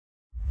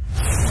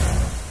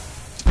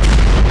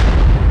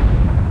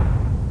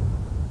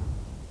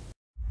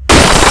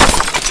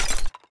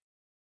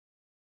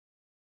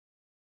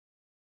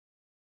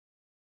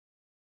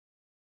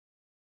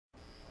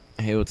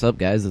Hey, what's up,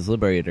 guys? It's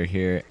Liberator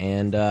here,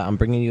 and I'm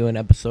bringing you an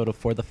episode of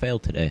For the Fail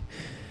today.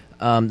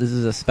 This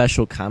is a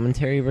special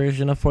commentary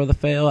version of For the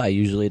Fail. I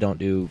usually don't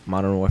do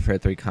Modern Warfare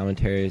 3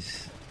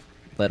 commentaries,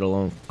 let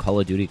alone Call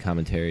of Duty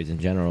commentaries in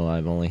general.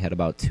 I've only had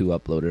about 2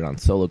 uploaded on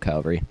Solo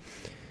Cavalry.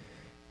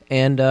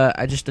 And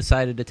I just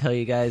decided to tell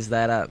you guys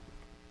that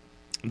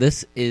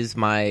this is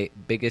my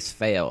biggest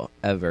fail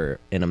ever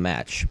in a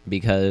match,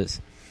 because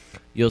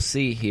you'll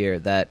see here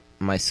that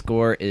my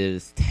score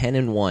is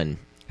 10-1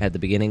 at the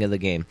beginning of the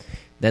game.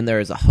 Then there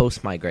is a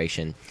host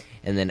migration,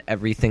 and then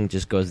everything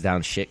just goes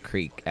down shit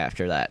creek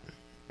after that.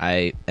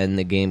 I end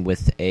the game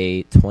with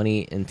a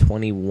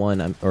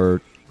 20-21,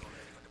 or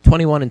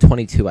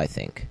 21-22, I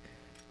think,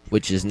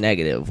 which is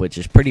negative, which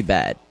is pretty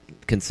bad,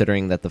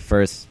 considering that the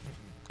first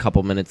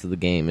couple minutes of the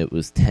game it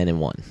was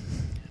 10-1.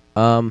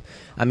 I'm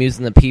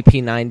using the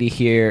PP90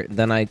 here.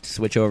 Then I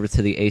switch over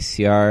to the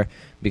ACR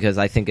because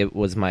I think it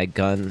was my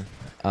gun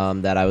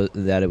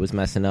that it was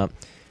messing up.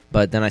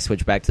 But then I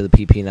switch back to the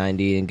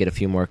PP90 and get a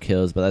few more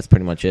kills, but that's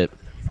pretty much it.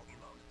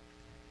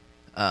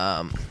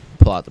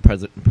 Pull out the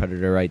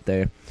Predator right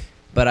there.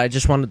 But I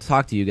just wanted to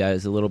talk to you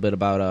guys a little bit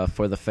about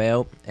For the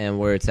Fail and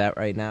where it's at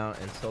right now,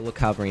 and Solo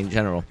Cavalry in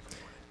general.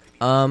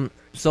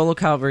 Solo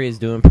Cavalry is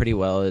doing pretty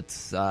well.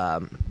 It's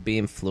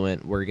being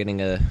fluent.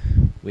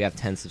 We have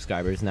 10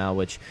 subscribers now,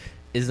 which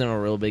isn't a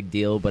real big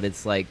deal, but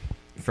it's like,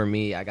 for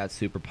me, I got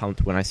super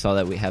pumped when I saw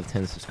that we have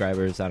 10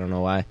 subscribers. I don't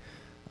know why.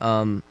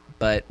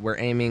 But we're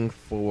aiming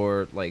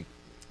for like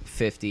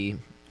 50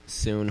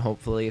 soon,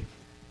 hopefully.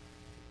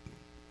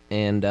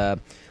 And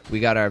we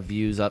got our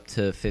views up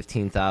to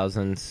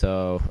 15,000,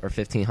 or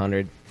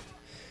 1,500.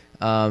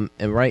 And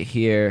right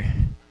here,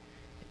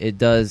 it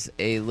does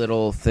a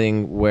little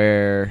thing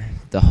where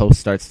the host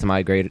starts to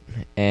migrate,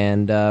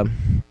 and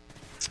then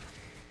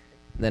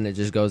it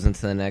just goes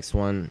into the next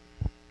one.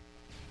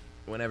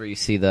 Whenever you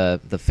see the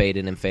fade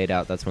in and fade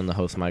out, that's when the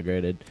host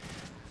migrated.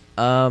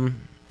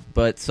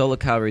 But Solo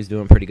Cavalry is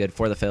doing pretty good.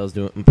 For the Fail is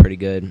doing pretty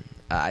good.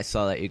 I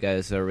saw that you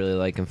guys are really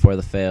liking For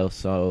the Fail,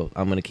 so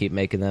I'm going to keep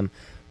making them.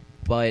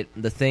 But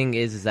the thing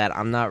is that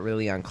I'm not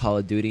really on Call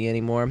of Duty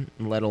anymore,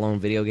 let alone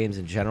video games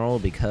in general,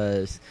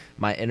 because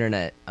my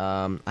internet,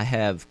 I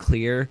have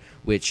Clear,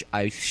 which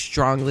I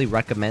strongly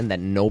recommend that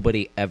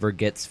nobody ever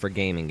gets for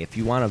gaming. If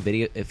you want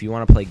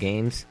to play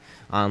games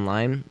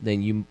online,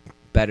 then you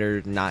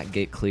better not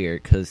get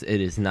Clear, because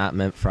it is not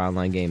meant for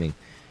online gaming.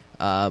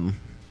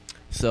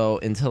 So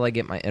until I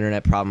get my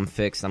internet problem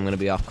fixed, I'm going to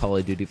be off Call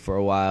of Duty for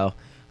a while,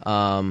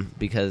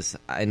 because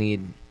I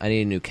need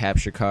a new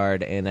capture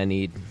card, and I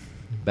need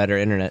better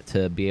internet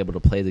to be able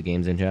to play the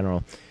games in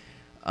general.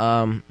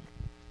 Other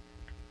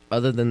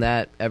than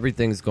that,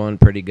 everything's going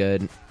pretty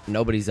good.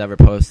 Nobody's ever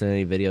posted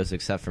any videos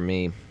except for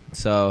me.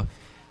 So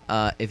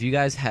if you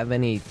guys have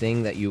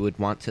anything that you would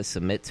want to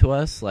submit to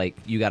us, like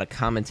you got a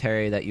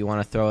commentary that you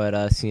want to throw at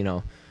us,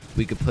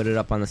 we could put it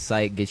up on the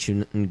site, get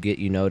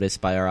you noticed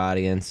by our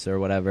audience or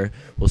whatever.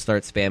 We'll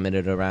start spamming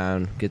it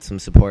around, get some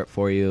support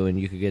for you, and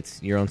you could get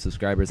your own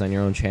subscribers on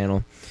your own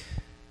channel,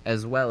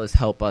 as well as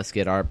help us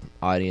get our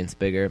audience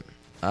bigger.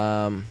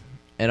 And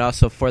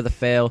also, For the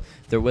Fail,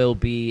 there will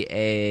be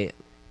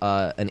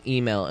an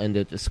email in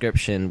the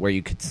description where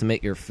you could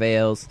submit your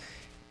fails,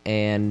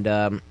 and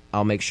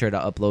I'll make sure to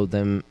upload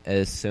them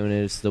as soon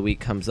as the week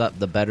comes up.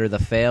 The better the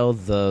fail,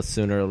 the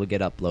sooner it'll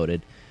get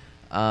uploaded.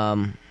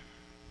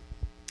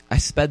 I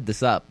sped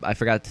this up. I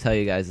forgot to tell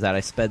you guys that I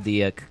sped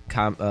the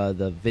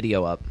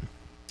video up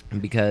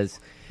because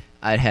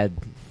I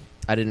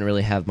didn't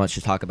really have much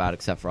to talk about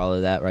except for all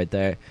of that right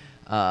there.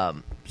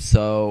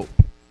 So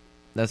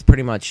that's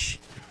pretty much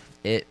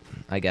it,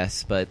 I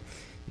guess. But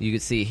you can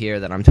see here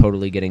that I'm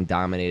totally getting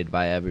dominated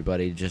by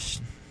everybody. Just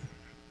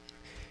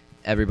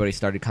everybody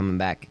started coming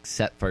back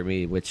except for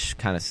me, which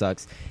kind of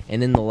sucks.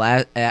 And in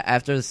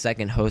after the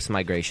second host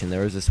migration,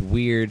 there was this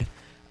weird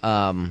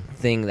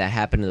thing that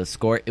happened to the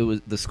score.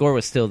 The score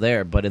was still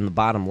there, but in the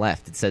bottom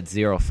left it said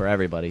 0 for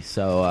everybody.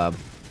 So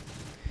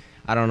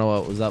I don't know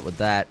what was up with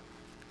that.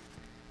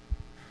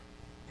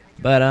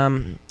 But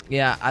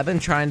yeah, I've been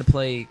trying to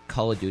play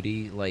Call of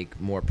Duty like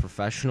more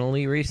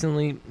professionally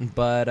recently,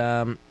 but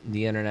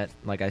the internet,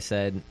 like I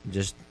said,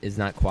 just is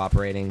not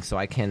cooperating, so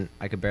I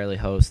could barely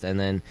host, and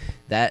then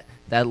that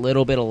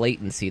little bit of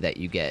latency that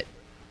you get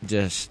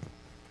just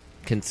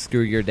can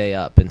screw your day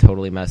up and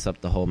totally mess up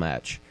the whole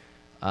match.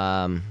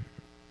 But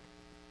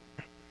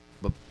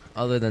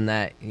other than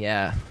that,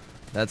 yeah,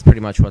 that's pretty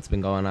much what's been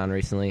going on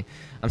recently.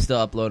 I'm still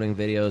uploading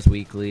videos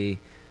weekly,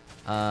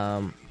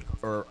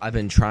 or I've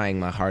been trying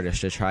my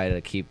hardest to try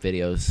to keep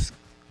videos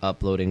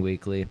uploading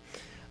weekly.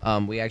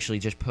 We actually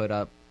just put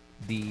up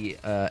the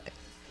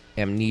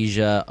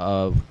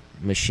Amnesia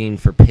Machine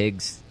for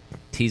Pigs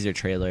teaser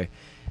trailer,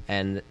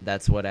 and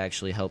that's what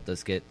actually helped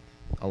us get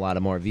a lot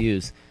of more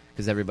views,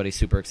 because everybody's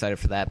super excited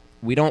for that.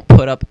 We don't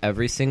put up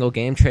every single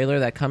game trailer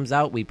that comes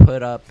out. We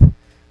put up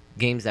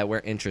games that we're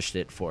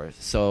interested for.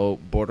 So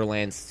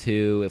Borderlands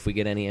 2, if we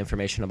get any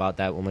information about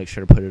that, we'll make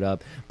sure to put it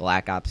up.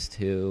 Black Ops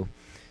 2,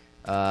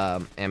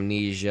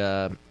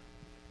 Amnesia.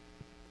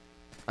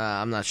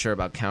 I'm not sure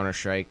about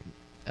Counter-Strike.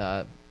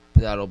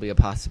 That'll be a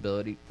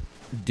possibility.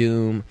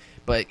 Doom,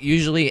 but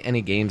usually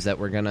any games that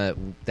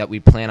we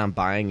plan on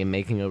buying and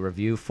making a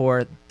review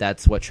for,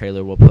 that's what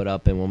trailer we'll put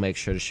up, and we'll make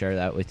sure to share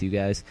that with you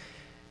guys.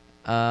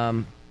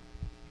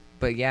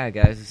 But yeah,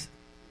 guys,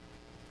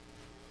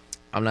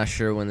 I'm not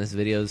sure when this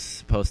video is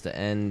supposed to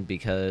end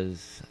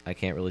because I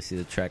can't really see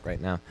the track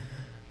right now.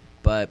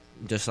 But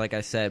just like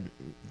I said,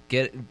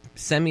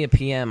 send me a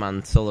PM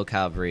on Solo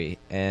Cavalry,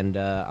 and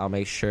I'll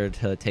make sure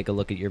to take a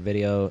look at your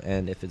video,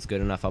 and if it's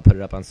good enough, I'll put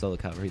it up on Solo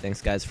Cavalry.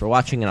 Thanks, guys, for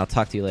watching, and I'll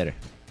talk to you later.